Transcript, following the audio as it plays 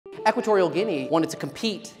Equatorial Guinea wanted to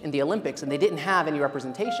compete in the Olympics and they didn't have any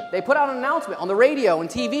representation. They put out an announcement on the radio and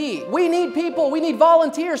TV. We need people, we need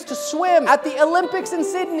volunteers to swim at the Olympics in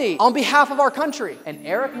Sydney on behalf of our country. And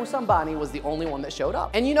Eric Moussambani was the only one that showed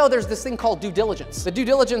up. And you know, there's this thing called due diligence. The due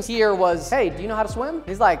diligence here was, hey, do you know how to swim?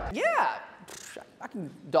 He's like, yeah. I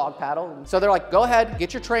can dog paddle. So they're like, go ahead,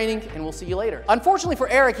 get your training, and we'll see you later. Unfortunately for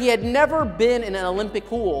Eric, he had never been in an Olympic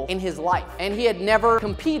pool in his life, and he had never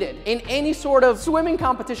competed in any sort of swimming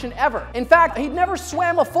competition ever. In fact, he'd never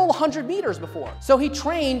swam a full 100 meters before. So he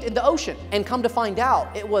trained in the ocean, and come to find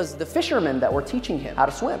out, it was the fishermen that were teaching him how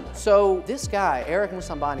to swim. So this guy, Eric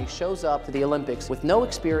Moussambani, shows up to the Olympics with no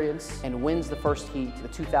experience and wins the first heat, the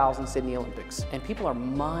 2000 Sydney Olympics. And people are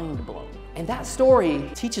mind blown. And that story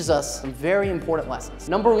teaches us some very important lessons.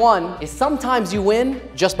 Number one is sometimes you win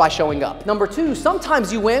just by showing up. Number two,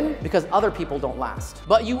 sometimes you win because other people don't last.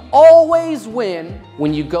 But you always win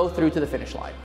when you go through to the finish line.